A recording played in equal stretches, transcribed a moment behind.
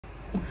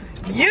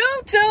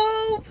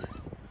YouTube,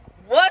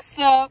 what's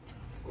up?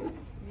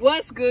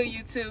 What's good,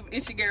 YouTube?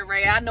 It's your girl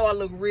Ray. I know I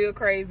look real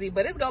crazy,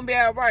 but it's gonna be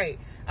all right.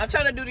 I'm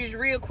trying to do this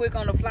real quick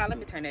on the fly. Let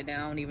me turn that down.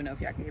 I don't even know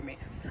if y'all can hear me.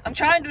 I'm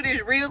trying to do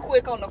this real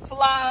quick on the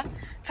fly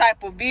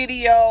type of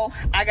video.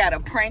 I got a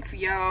prank for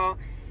y'all,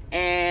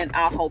 and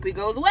I hope it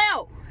goes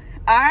well.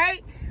 All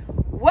right.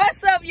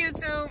 What's up,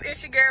 YouTube?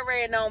 It's your girl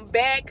Ray, and I'm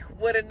back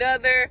with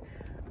another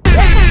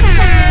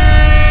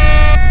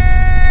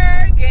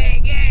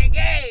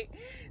gang.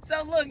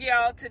 So look,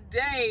 y'all,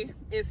 today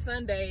is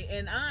Sunday,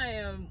 and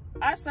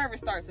our service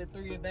starts at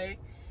 3 today,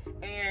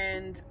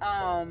 and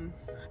I'm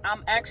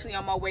actually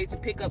on my way to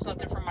pick up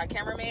something from my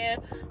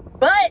cameraman.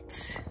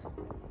 But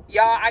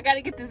y'all, I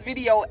gotta get this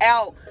video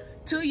out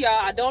to y'all.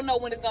 I don't know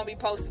when it's gonna be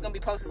posted. It's gonna be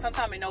posted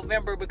sometime in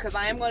November, because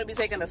I am going to be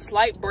taking a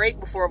slight break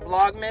before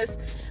Vlogmas.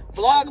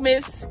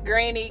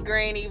 Granny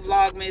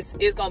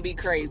Vlogmas is gonna be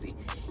crazy.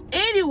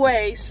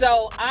 Anyway,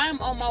 so I'm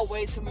on my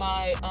way to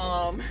my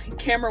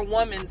camera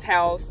woman's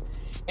house,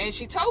 and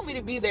she told me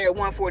to be there at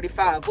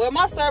 1:45. Well,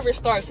 my service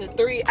starts at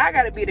 3. I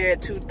gotta be there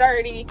at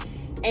 2:30,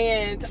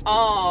 and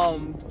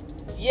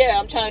yeah,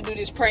 I'm trying to do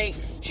this prank.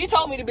 She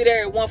told me to be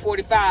there at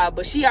 1:45,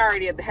 but she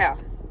already at the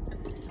house.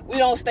 We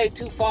don't stay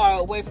too far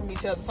away from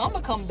each other, so I'm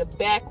gonna come the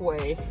back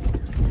way.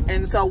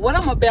 And so what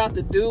I'm about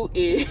to do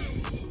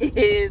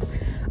is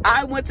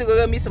I went to go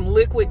get me some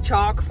liquid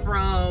chalk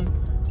from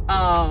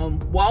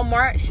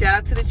Walmart. Shout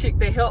out to the chick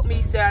that helped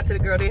me. Shout out to the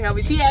girl that helped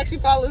me. She actually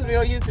follows me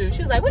on YouTube.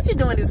 She was like, "What you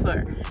doing this for?"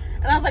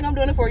 And I was like, "I'm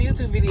doing it for a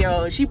YouTube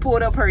video." And she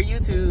pulled up her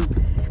YouTube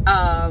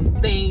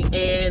thing,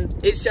 and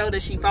it showed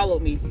that she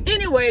followed me.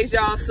 Anyways,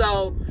 y'all,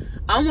 so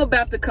I'm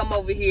about to come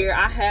over here.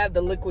 I have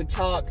the liquid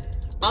chalk.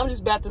 I'm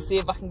just about to see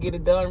if I can get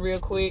it done real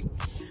quick.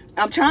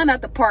 I'm trying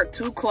not to park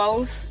too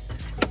close.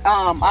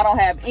 I don't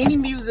have any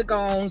music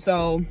on,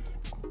 so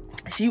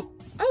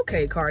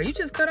okay, car, you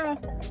just cut off.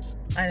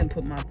 I didn't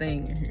put my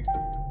thing in here.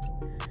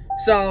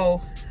 So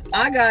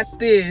I got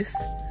the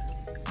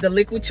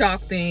liquid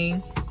chalk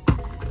thing,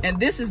 and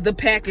this is the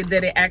packet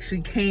that it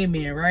actually came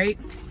in, right?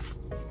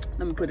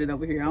 Let me put it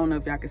over here. I don't know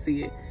if y'all can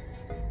see it.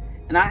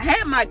 And I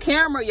had my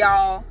camera,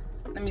 y'all.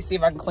 Let me see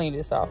if I can clean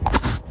this off.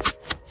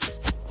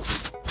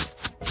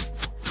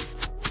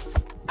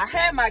 I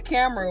had my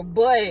camera,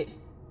 but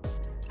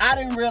I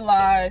didn't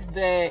realize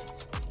that.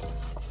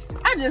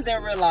 I just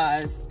didn't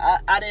realize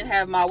I didn't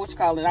have my, I was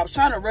trying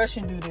to rush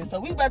and do this. So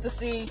we about to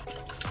see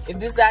if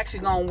this actually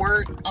gonna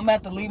work. I'm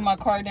about to leave my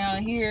car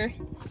down here,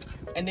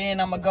 and then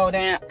I'm gonna go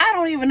down. I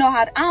don't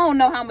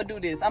know how I'm gonna do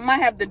this. I might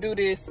have to do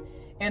this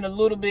in a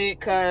little bit,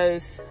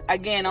 because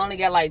again, I only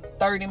got like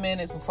 30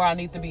 minutes before I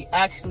need to be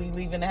actually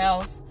leaving the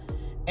house.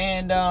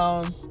 And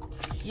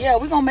yeah,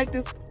 we're gonna make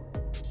this.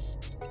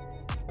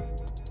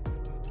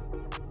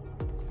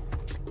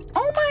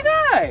 Oh my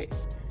God.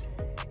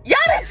 Y'all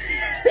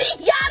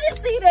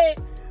didn't see that.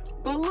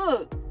 But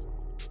look,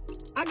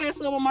 I got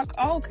some of my,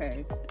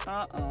 okay.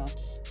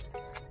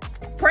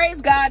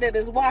 Praise God that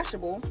it's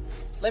washable.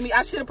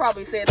 I should have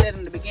probably said that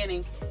in the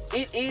beginning.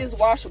 It is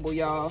washable,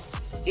 y'all.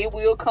 It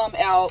will come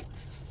out.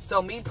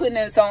 So me putting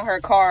this on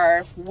her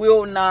car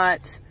will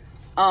not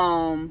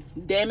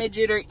damage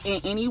it or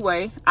in any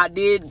way. I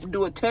did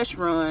do a test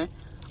run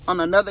on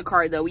another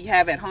car that we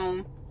have at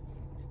home.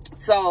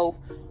 So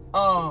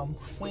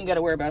we ain't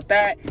gotta worry about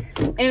that.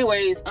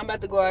 Anyways, I'm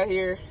about to go out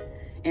here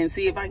and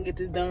see if I can get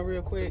this done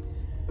real quick.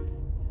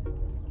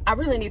 I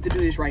really need to do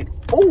this right.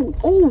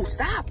 Oh,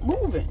 stop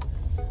moving.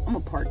 I'm gonna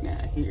park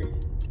down here.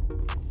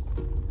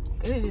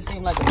 It just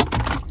seemed like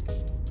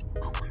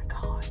oh my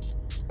God,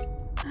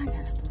 I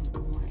got stuff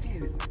going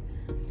here.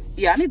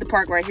 Yeah, I need to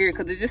park right here,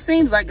 because it just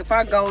seems like if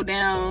I go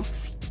down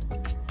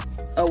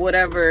or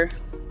whatever,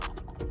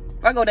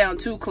 if I go down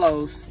too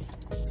close.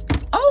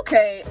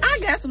 Okay, I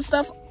got some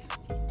stuff.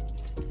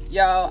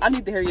 Y'all, I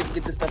need to hurry up and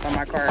get this stuff on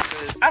my car,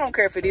 because I don't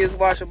care if it is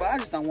washable. I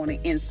just don't want it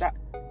inside.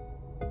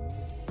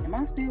 Am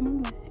I still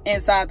moving?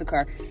 Inside the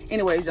car.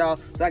 Anyways, y'all,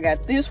 so I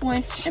got this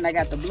one and I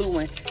got the blue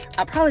one.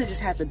 I probably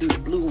just have to do the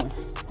blue one.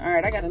 All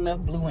right, I got enough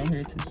blue in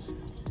here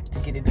to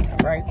get it done,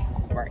 right?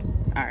 Right.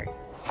 All right.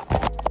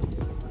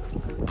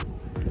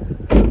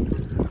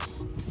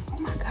 Oh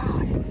my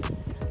God.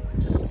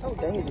 I'm so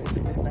dangerous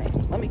with this thing.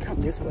 Let me come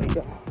this way,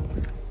 y'all.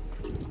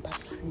 I'm about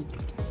to see.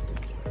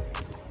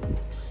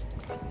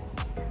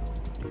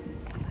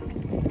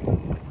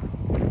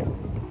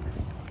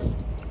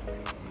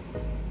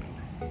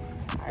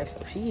 Alright,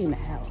 so she in the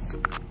house.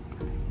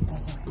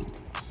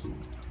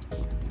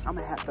 I'm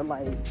gonna have to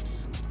like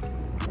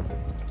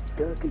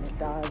duck and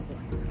dive.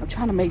 I'm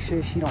trying to make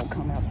sure she don't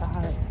come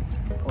outside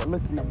or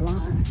look in the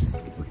blinds.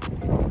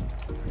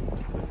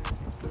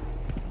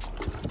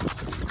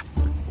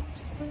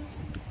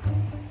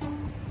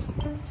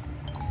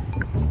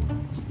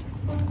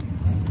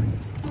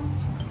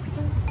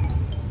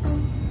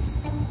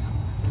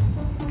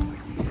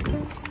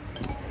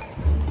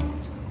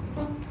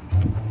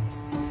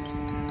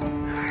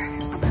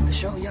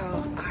 Show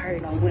y'all, I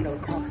heard I went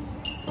across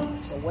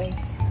the way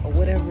or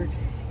whatever, and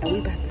we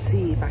about to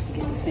see if I can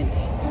get this finished.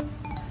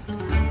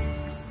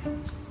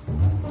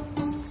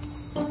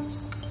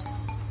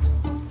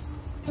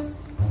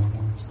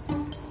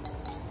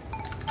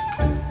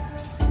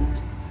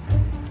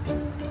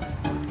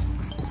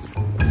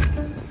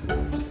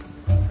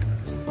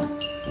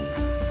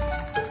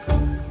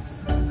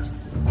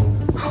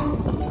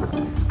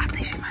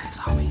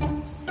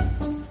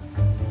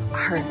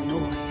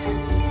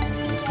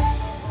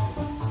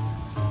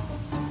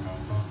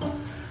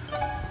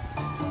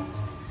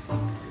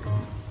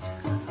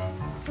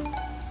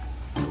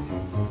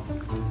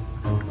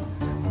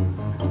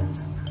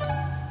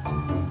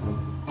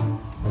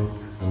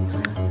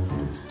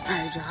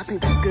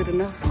 think that's good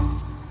enough,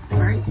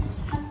 right?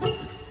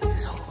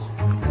 So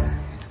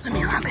let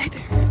me run back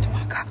there to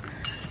my car.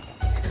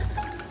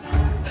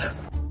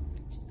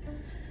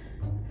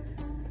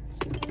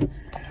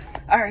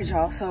 All right,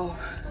 y'all, so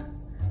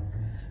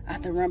I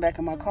have to run back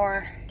in my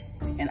car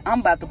and I'm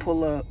about to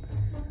pull up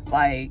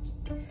like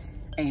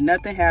ain't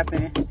nothing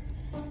happened.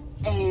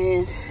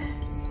 And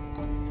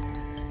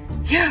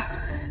yeah,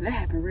 that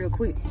happened real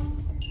quick.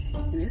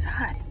 And it's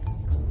hot.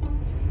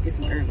 Get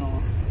some air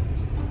going.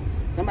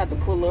 So I'm about to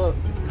pull up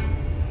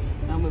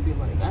and I'm gonna be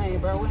like, dang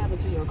bro, what happened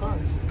to your car?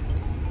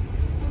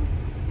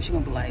 And she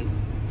gonna be like,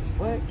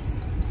 what?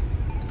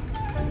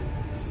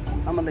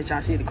 I'm gonna let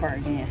y'all see the car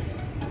again.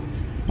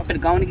 I'm gonna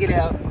go on and get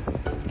out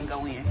and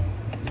go in.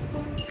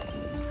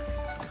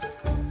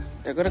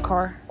 There go the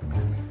car.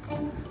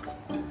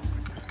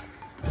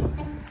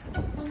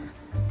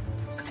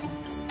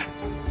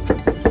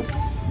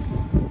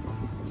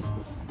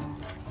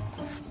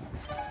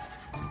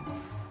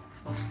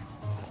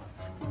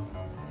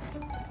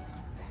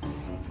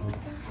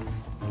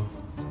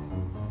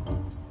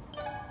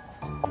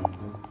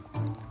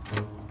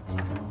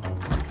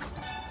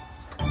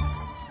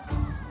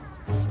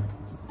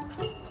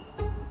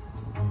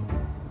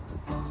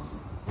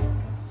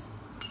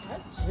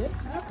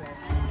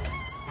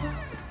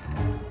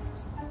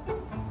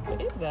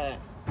 What is that?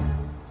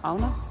 I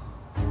don't know.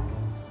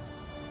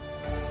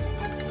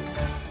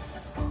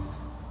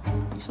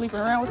 You sleeping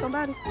around with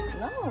somebody?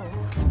 No.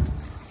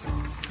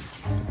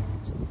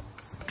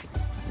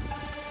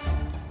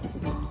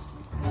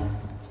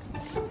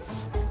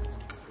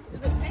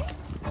 Is it pink?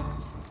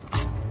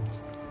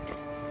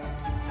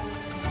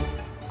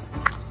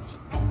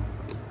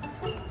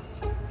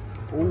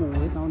 Ooh,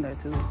 it's on there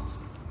too.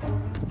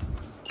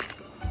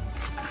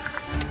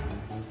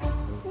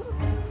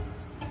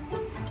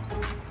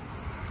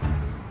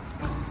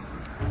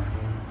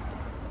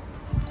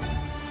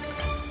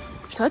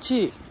 Touch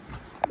it.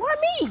 Why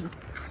me?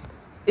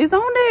 It's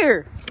on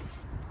there.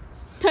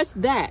 Touch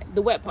that,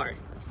 the wet part.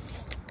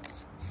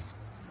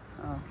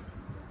 Oh.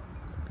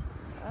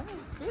 I ain't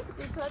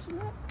physically touching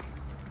it.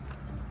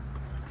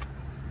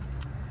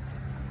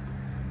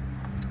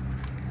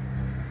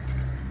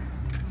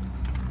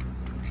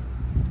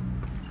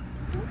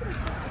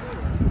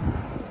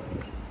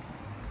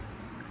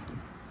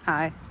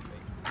 Hi.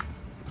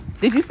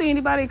 Did you see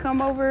anybody come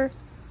over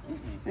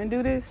and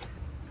do this?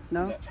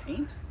 No? Is that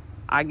paint?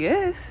 I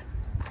guess.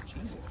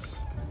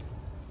 Jesus.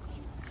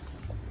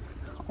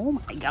 Oh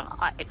my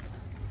God.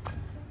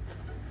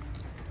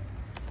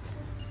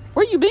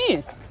 Where you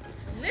been?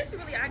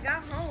 Literally, I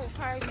got home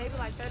probably maybe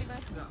like 30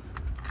 minutes ago.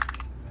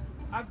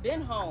 I've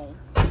been home.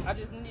 I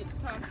just needed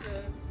time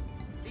to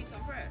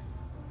decompress.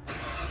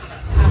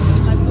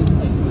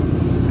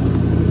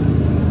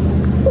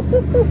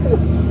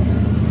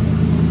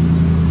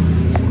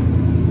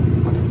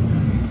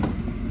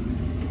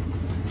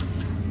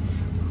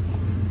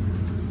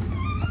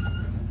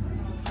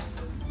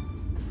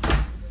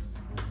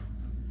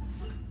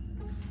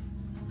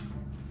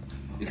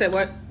 You said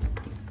what?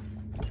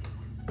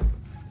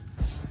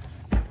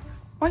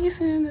 Why are you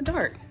sitting in the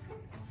dark?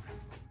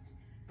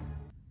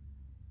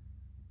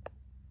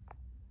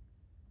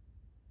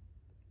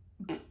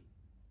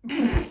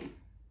 Raina,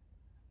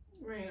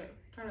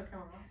 turn the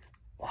camera on.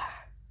 Why?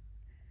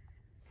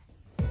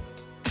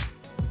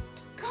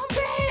 Come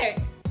back!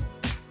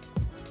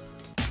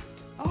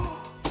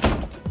 Oh.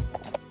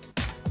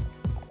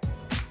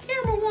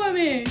 Camera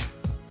woman!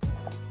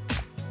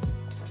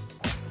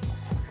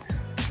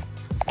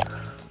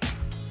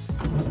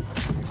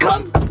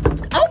 Come,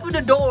 open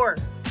the door.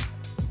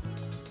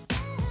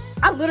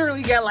 I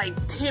literally got like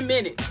 10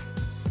 minutes.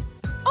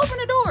 Open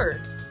the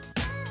door.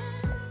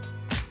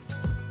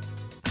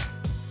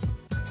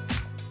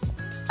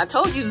 I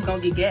told you he was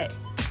gonna get gay.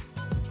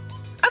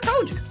 I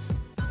told you.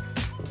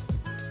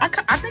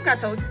 I think I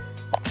told you.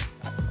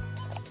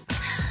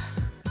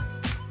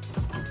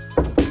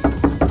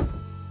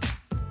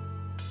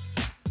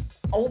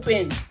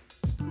 Open.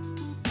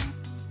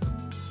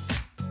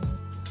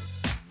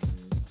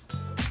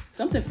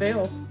 Something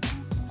fell.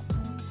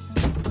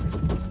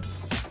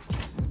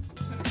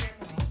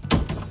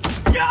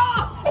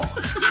 No!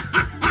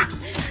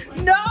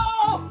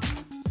 No!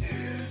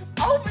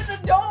 Open the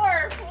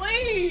door,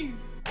 please.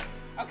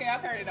 Okay, I'll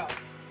turn it off.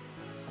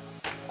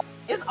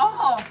 It's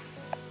off.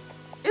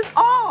 It's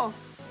off.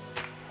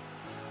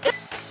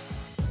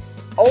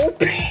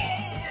 Open.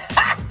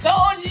 I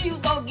told you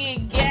was gonna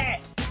get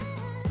gat.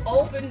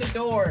 Open the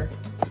door.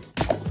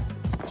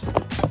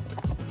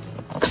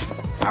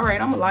 All right,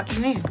 I'm gonna lock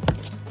you in.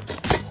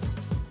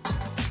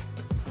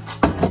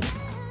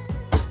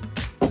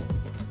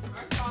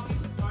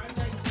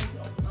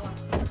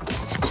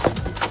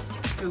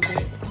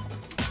 Stupid.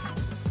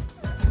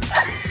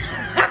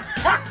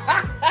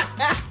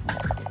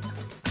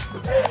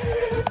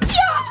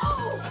 Yo!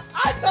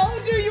 I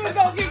told you you was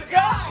gonna get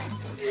got.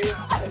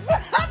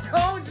 I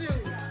told you.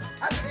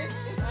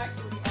 It's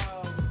actually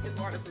it's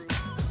waterproof.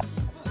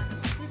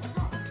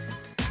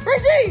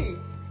 Bridgie!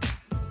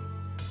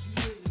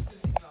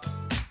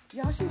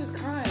 Y'all, she was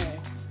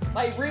crying.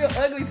 Like real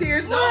ugly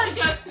tears. No,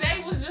 because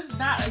today was just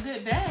not a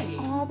good day.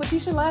 Oh, but you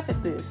should laugh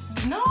at this.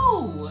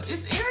 No,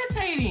 it's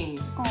irritating.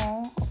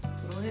 Oh.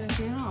 Go ahead and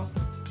get off.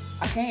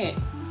 I can't.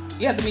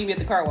 You have to meet me at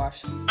the car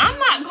wash. I'm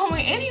not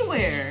going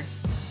anywhere.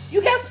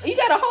 You got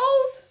a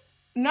hose?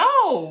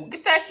 No,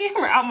 get that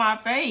camera out my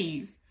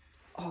face.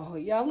 Oh,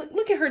 y'all,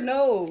 look at her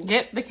nose.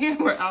 Get the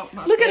camera out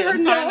my Look face. at her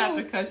I'm trying not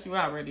nose. to cuss you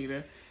out,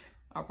 Radita.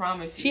 I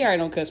promise you. She already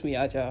don't cuss me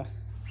out, y'all.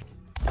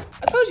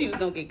 I told you was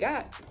gonna get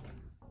got.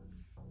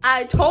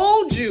 I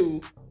told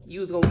you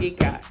was gonna get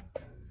got.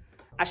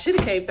 I should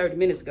have came 30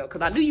 minutes ago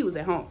because I knew you was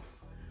at home.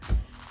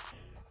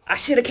 I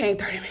should have came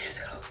 30 minutes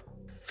ago.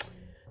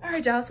 All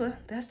right, y'all, so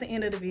that's the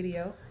end of the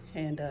video.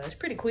 And it's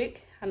pretty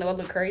quick. I know I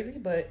look crazy,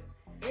 but...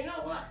 You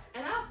know what?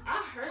 And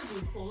I heard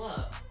you pull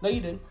up. No, you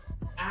didn't.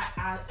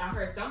 I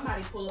heard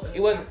somebody pull up. And It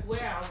wasn't. I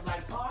swear, I was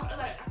like, oh,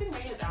 I think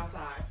Rita's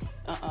outside.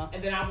 Uh-uh.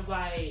 And then I was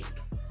like,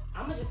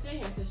 I'm going to just sit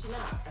here until she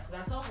knocks. Because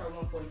I told her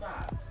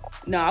 1:45.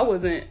 No, I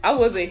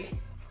wasn't.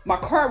 My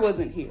car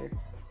wasn't here.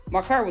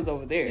 My car was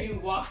over there. You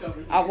walked over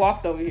here. I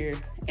walked over here.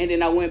 And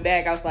then I went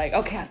back. I was like,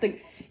 okay, I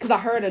think... Because I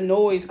heard a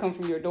noise come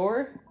from your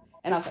door.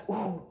 And I was like,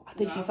 ooh, I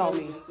think she saw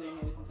me.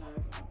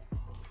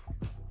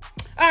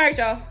 All right,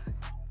 y'all.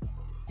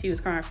 She was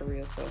crying for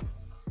real, so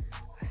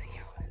I'll see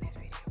y'all in the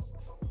next video.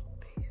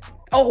 Peace.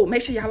 Oh,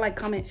 make sure y'all like,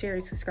 comment, share,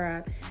 and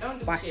subscribe. Don't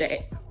do Watch shit.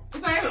 that.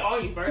 It's not even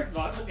on you, first of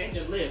all. It's looking at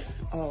your lips.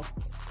 Oh.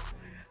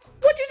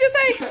 What'd you just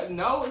say?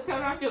 No, it's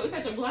coming off it's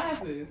at your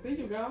glasses. There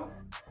you go.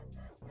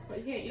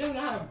 But you don't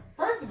know how to,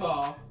 first of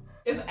all,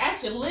 it's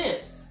at your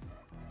lips.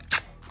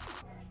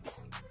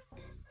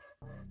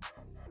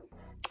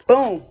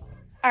 Boom.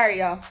 All right,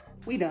 y'all.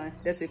 We done.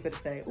 That's it for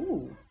today.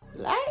 Ooh,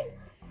 light.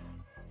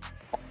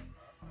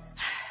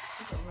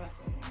 It's a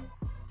lesson.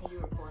 And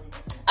you're recording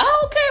it. I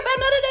don't care about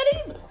none of that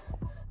either.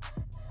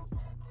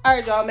 All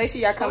right, y'all. Make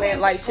sure y'all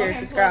comment, like, share,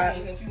 subscribe.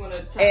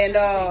 And,